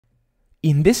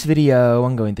In this video,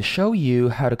 I'm going to show you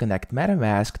how to connect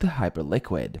MetaMask to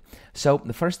Hyperliquid. So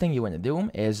the first thing you want to do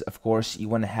is, of course, you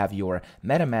want to have your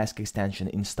MetaMask extension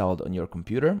installed on your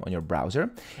computer, on your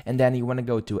browser, and then you want to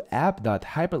go to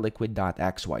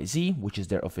app.hyperliquid.xyz, which is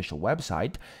their official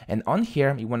website, and on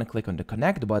here, you want to click on the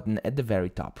connect button at the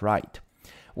very top right.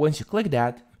 Once you click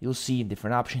that, you'll see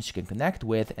different options you can connect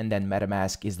with, and then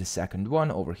MetaMask is the second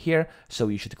one over here, so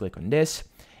you should click on this.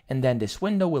 And then this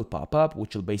window will pop up,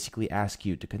 which will basically ask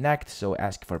you to connect, so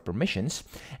ask for permissions.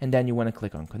 And then you want to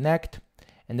click on connect,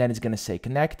 and then it's going to say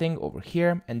connecting over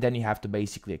here, and then you have to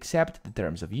basically accept the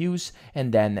terms of use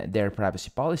and then their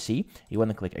privacy policy. You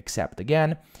want to click accept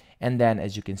again, and then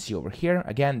as you can see over here,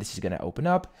 again, this is going to open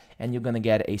up, and you're going to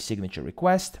get a signature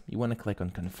request. You want to click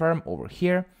on confirm over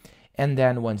here. And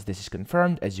then once this is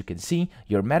confirmed, as you can see,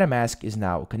 your MetaMask is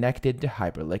now connected to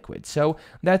Hyperliquid. So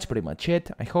that's pretty much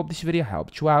it. I hope this video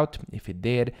helped you out. If it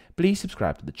did, please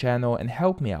subscribe to the channel and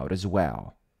help me out as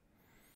well.